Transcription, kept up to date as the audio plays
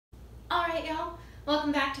Alright y'all,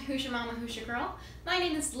 welcome back to Hoosier Mama, Hoosier Girl. My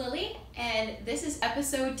name is Lily and this is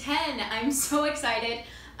episode 10. I'm so excited.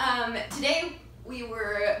 Today we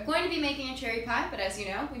were going to be making a cherry pie, but as you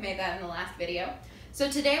know, we made that in the last video. So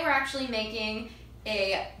today we're actually making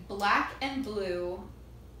a black and blue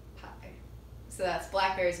pie. So that's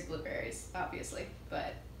blackberries and blueberries, obviously.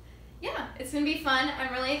 But yeah, it's gonna be fun.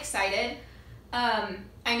 I'm really excited.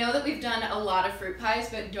 I know that we've done a lot of fruit pies,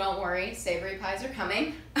 but don't worry, savory pies are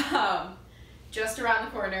coming, just around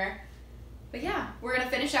the corner. But yeah, we're gonna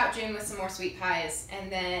finish out June with some more sweet pies, and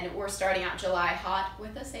then we're starting out July hot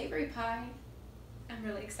with a savory pie. I'm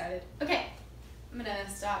really excited. Okay, I'm gonna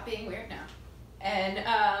stop being weird now. And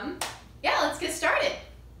yeah, let's get started.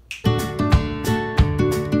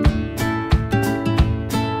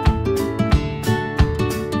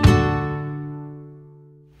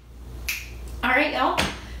 Alright y'all,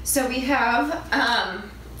 so we have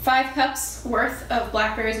 5 cups worth of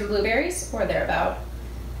blackberries and blueberries, or thereabout.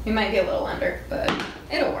 We might be a little under, but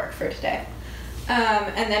it'll work for today.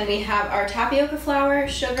 And then we have our tapioca flour,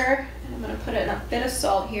 sugar, and I'm going to put in a bit of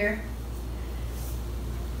salt here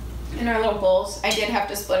in our little bowls. I did have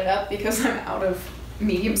to split it up because I'm out of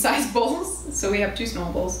medium-sized bowls, so we have 2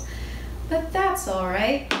 small bowls, but that's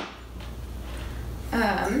alright.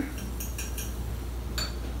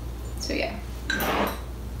 So yeah.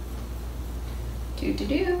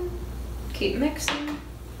 Keep mixing.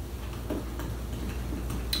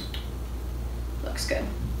 Looks good.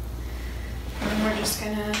 And we're just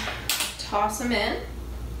gonna toss them in.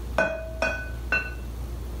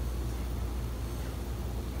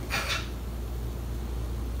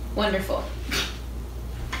 Wonderful.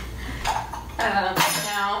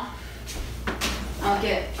 Now I'll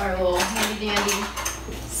get our little handy dandy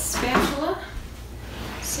spatula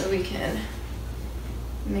so we can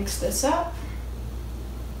mix this up.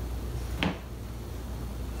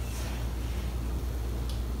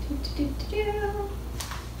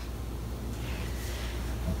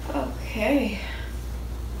 Okay.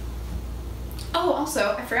 Oh,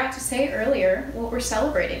 also, I forgot to say earlier what we're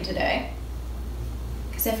celebrating today.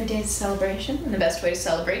 Because every day is a celebration, and the best way to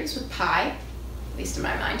celebrate is with pie, at least in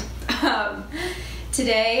my mind.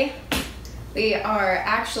 Today, we are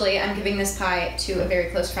actually, I'm giving this pie to a very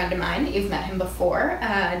close friend of mine. You've met him before,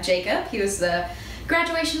 Jacob. He was the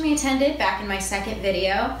graduation we attended back in my second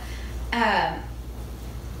video.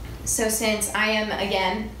 So since I am,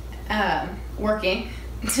 again, working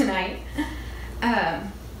tonight, I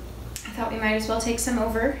thought we might as well take some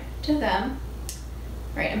over to them.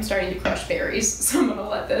 All right, I'm starting to crush berries, so I'm gonna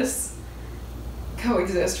let this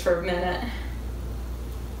coexist for a minute.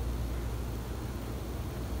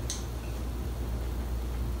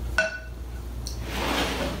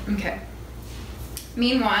 Okay.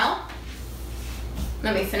 Meanwhile,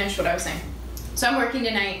 let me finish what I was saying. So I'm working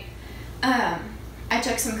tonight. I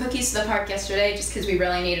took some cookies to the park yesterday just because we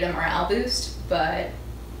really needed a morale boost, but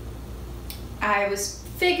I was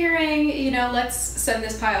figuring, you know, let's send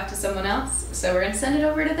this pie off to someone else. So we're gonna send it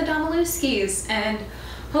over to the Domaluskis and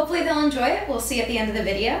hopefully they'll enjoy it. We'll see at the end of the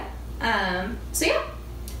video. So yeah,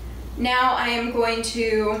 now I am going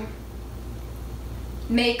to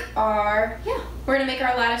make our, we're gonna make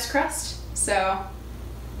our lattice crust. So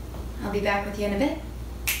I'll be back with you in a bit.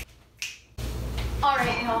 All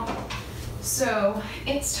right, y'all. So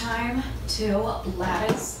it's time to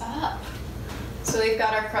lattice up. So we've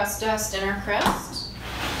got our crust dust and our crust.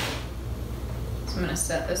 So I'm gonna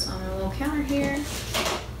set this on a little counter here.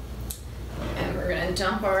 And we're gonna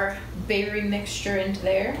dump our berry mixture into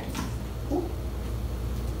there. Ooh.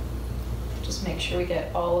 Just make sure we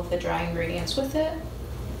get all of the dry ingredients with it.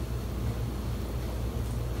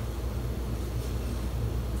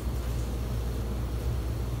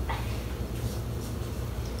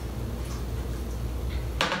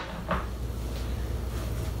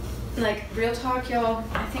 Like, real talk, y'all,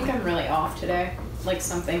 I think I'm really off today. Like,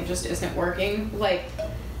 something just isn't working. Like,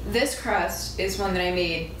 this crust is one that I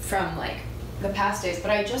made from, like, the past days, but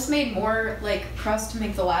I just made more, like, crust to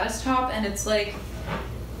make the lattice top, and it's like,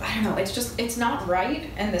 I don't know, it's just, it's not right,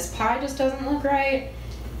 and this pie just doesn't look right,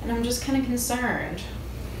 and I'm just kind of concerned.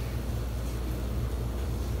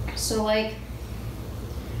 So, like,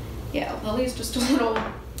 yeah, Lily's just a little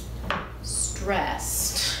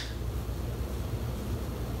stressed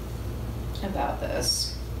about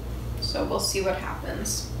this, so we'll see what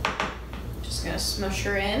happens. Just gonna smush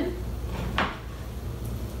her in,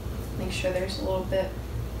 make sure there's a little bit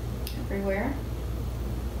everywhere.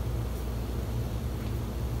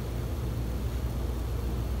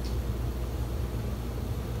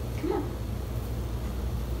 Come on.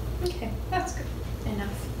 Okay, that's good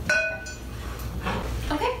enough.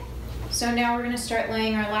 Okay, So now we're gonna start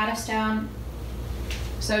laying our lattice down.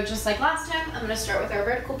 So just like last time, I'm gonna start with our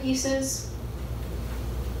vertical pieces.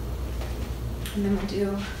 And then we'll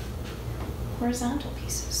do horizontal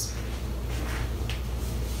pieces.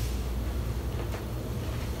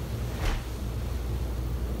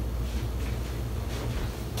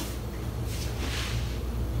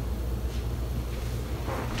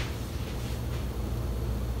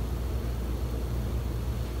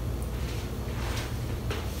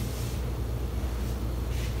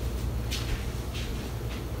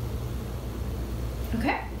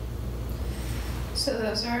 Okay, so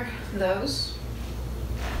those are those.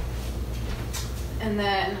 And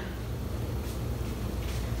then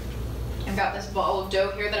I've got this ball of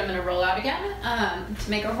dough here that I'm gonna roll out again to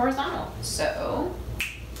make a horizontal. So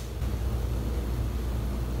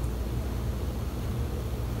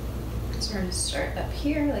we're gonna start up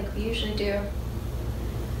here like we usually do.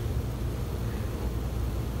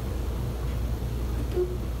 Boop.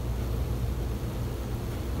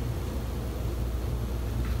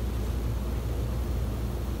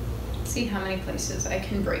 See how many places I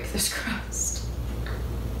can break this crust.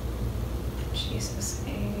 Jesus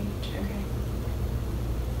H. Okay.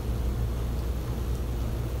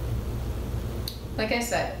 Like I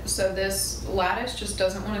said, so this lattice just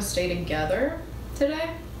doesn't want to stay together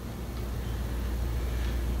today.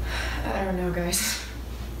 I don't know, guys.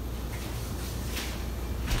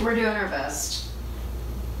 We're doing our best,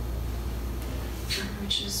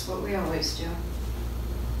 which is what we always do.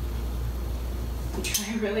 We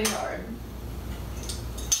try really hard.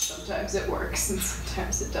 Sometimes it works and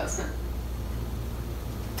sometimes it doesn't.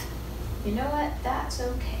 You know what? That's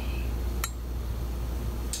okay.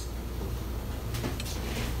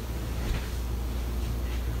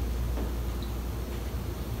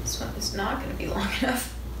 This one is not going to be long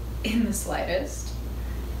enough in the slightest.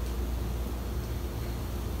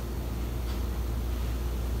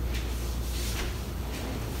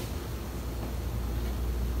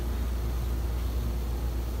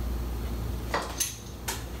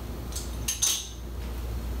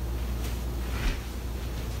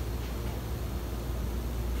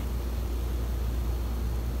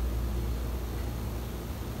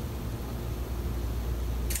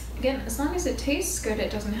 Again, as long as it tastes good,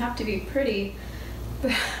 it doesn't have to be pretty.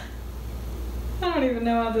 But I don't even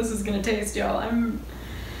know how this is gonna taste, y'all.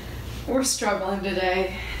 We're struggling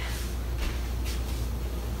today.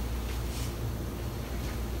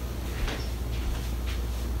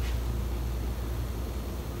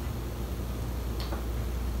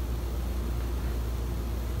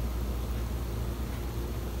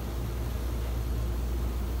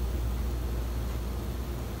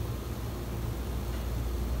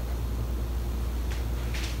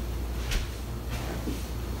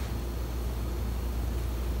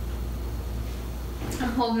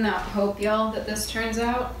 I'm holding out hope, y'all, that this turns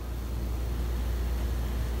out.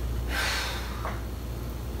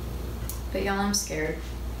 But y'all, I'm scared.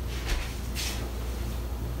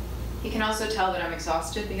 You can also tell that I'm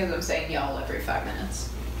exhausted because I'm saying y'all every 5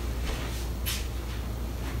 minutes.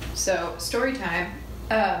 So, story time.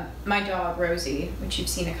 My dog, Rosie, which you've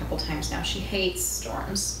seen a couple times now, she hates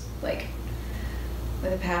storms, like,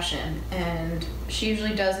 with a passion, and she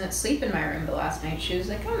usually doesn't sleep in my room, but last night she was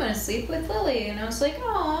like, I'm gonna sleep with Lily, and I was like,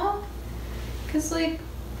 aw, because, like,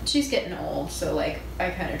 she's getting old, so, like, I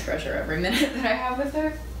kind of treasure every minute that I have with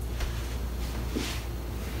her.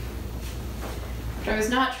 But I was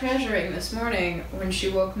not treasuring this morning when she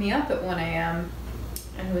woke me up at 1 a.m.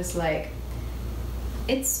 and was like,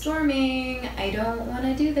 it's storming, I don't want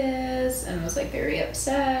to do this, and was, like, very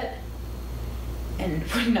upset. And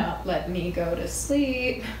would not let me go to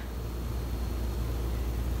sleep.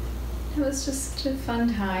 It was just such a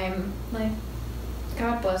fun time. Like,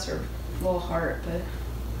 God bless her little heart, but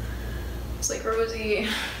it's like, Rosie,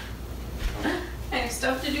 I have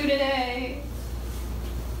stuff to do today.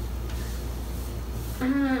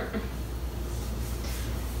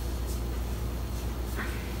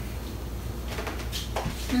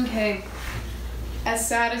 Okay. As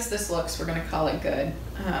sad as this looks, we're gonna call it good.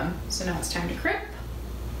 So now it's time to crimp.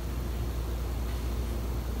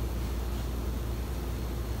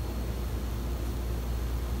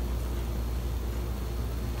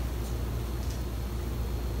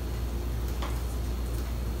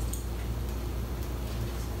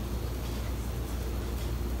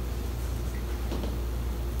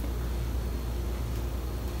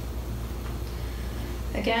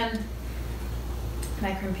 Again,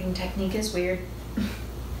 my crimping technique is weird.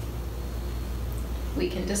 We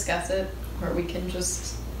can discuss it, or we can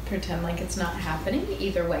just pretend like it's not happening.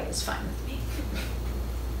 Either way is fine with me.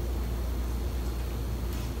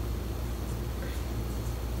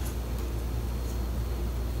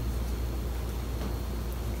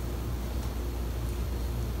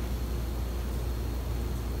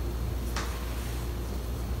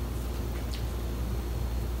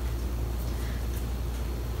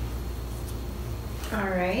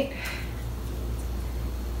 right.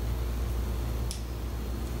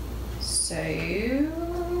 So,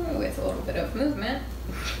 with a little bit of movement,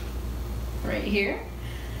 right here.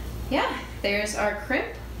 Yeah, there's our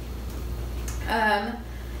crimp.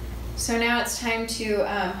 So now it's time to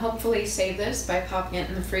hopefully save this by popping it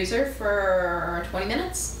in the freezer for 20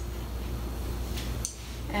 minutes.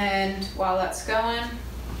 And while that's going,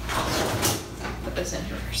 put this in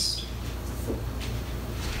first.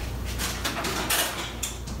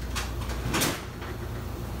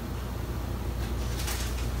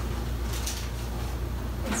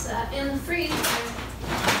 Put that in the freezer.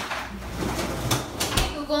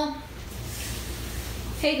 Hey Google.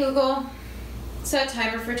 Hey Google. Set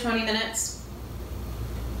timer for 20 minutes.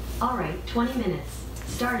 All right, 20 minutes.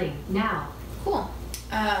 Starting now. Cool.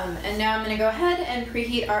 And now I'm gonna go ahead and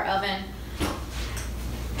preheat our oven.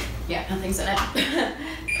 Yeah, nothing's in it.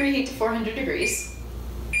 Preheat to 400 degrees.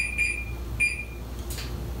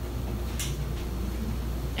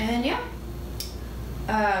 And yeah,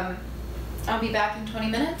 I'll be back in 20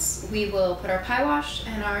 minutes. We will put our pie wash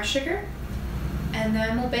and our sugar, and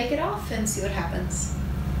then we'll bake it off and see what happens.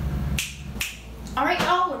 All right,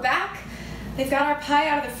 y'all, we're back. We've got our pie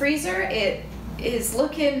out of the freezer. It is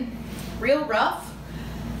looking real rough,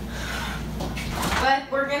 but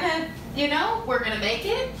we're gonna, we're gonna bake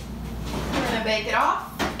it. We're gonna bake it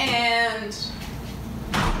off, and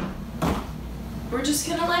we're just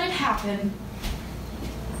gonna let it happen.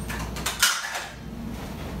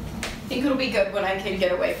 I think it'll be good when I can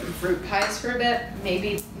get away from fruit pies for a bit.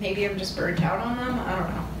 Maybe I'm just burnt out on them. I don't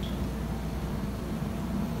know.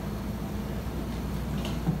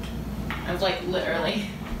 I have like literally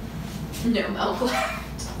no milk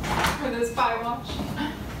left for this pie wash.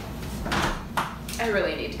 I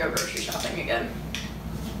really need to go grocery shopping again.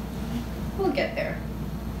 We'll get there.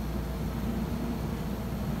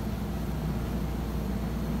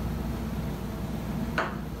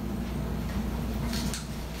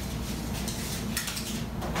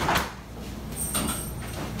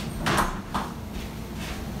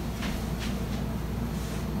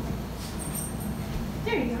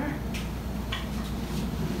 There you are.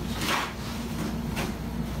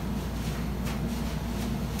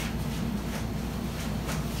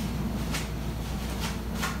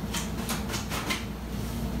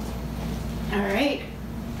 All right,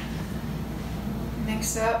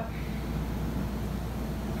 mix up,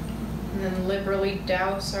 and then liberally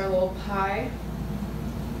douse our little pie.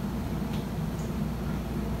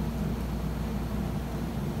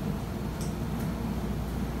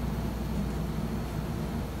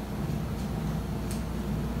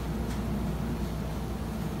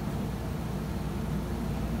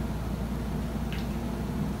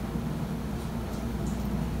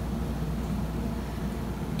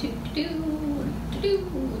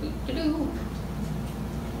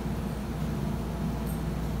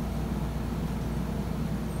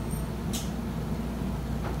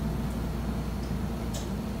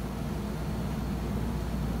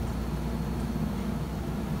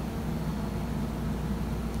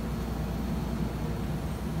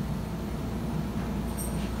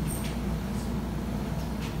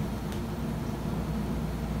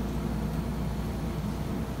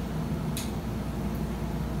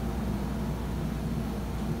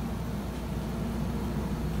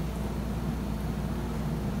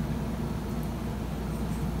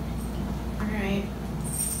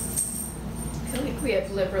 We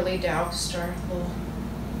have liberally doused our little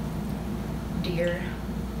dear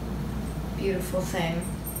beautiful thing,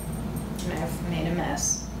 and I've made a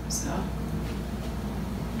mess, so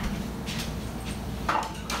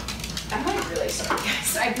I'm like really sorry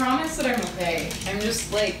guys. I promise that I'm okay. I'm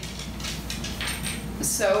just like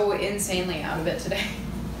so insanely out of it today.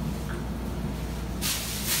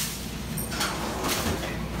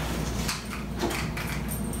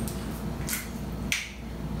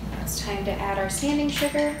 Time to add our sanding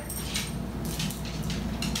sugar.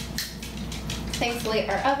 Thankfully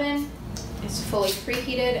our oven is fully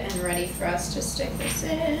preheated and ready for us to stick this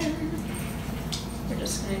in. We're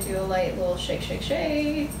just going to do a light little shake, shake,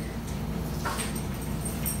 shake. I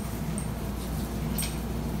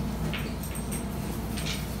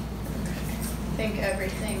think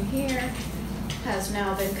everything here has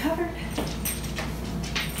now been covered.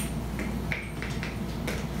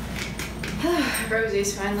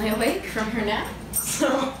 Rosie's finally awake from her nap,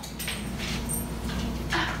 so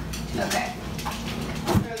okay.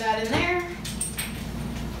 Throw that in there.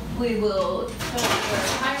 We will put our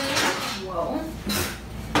pie ring. Whoa.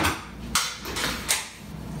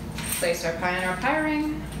 Place our pie in our pie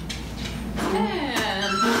ring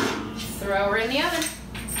and throw her in the oven.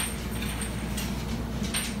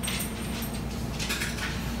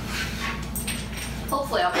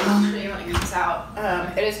 Hopefully I'll be able to show you when it comes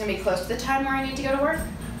out. It is going to be close to the time where I need to go to work,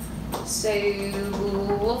 so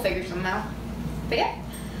we'll figure something out. But yeah.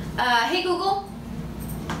 Hey Google,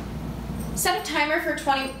 set a timer for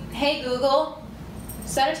 20, hey Google,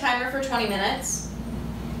 set a timer for 20 minutes.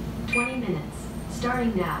 20 minutes.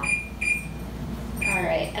 Starting now.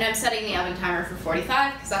 Alright, and I'm setting the oven timer for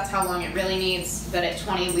 45 because that's how long it really needs, but at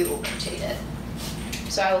 20 we will rotate it.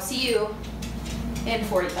 So I will see you in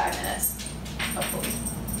 45 minutes, hopefully.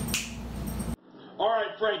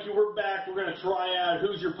 Alright, Frankie, we're back. We're going to try out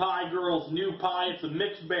Hoosier Pie Girl's new pie. It's a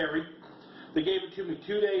mixed berry. They gave it to me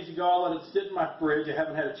 2 days ago. I let it sit in my fridge. I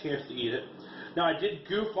haven't had a chance to eat it. Now, I did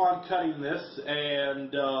goof on cutting this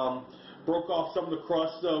and broke off some of the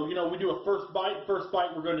crust. So, you know, we do a first bite. First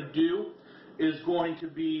bite we're going to do is going to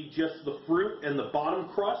be just the fruit and the bottom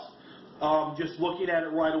crust. Just looking at it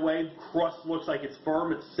right away, crust looks like it's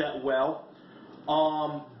firm. It's set well.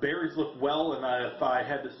 Berries look well, and if I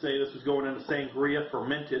had to say, this was going into sangria,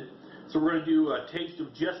 fermented. So we're going to do a taste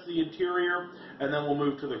of just the interior, and then we'll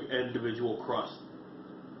move to the individual crust.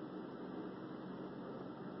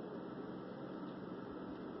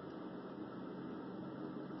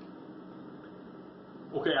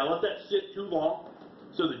 Okay, I let that sit too long,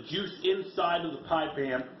 so the juice inside of the pie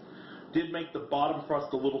pan did make the bottom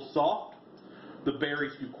crust a little soft. The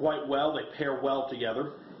berries do quite well. They pair well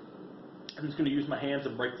together. I'm just going to use my hands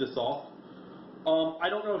and break this off. I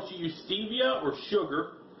don't know if you use stevia or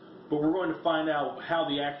sugar, but we're going to find out how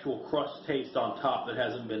the actual crust tastes on top that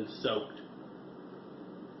hasn't been soaked.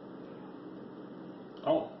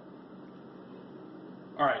 Oh.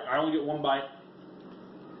 Alright, I only get one bite.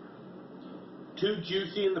 Too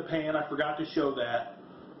juicy in the pan, I forgot to show that.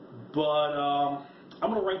 But I'm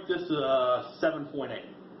going to rate this 7.8.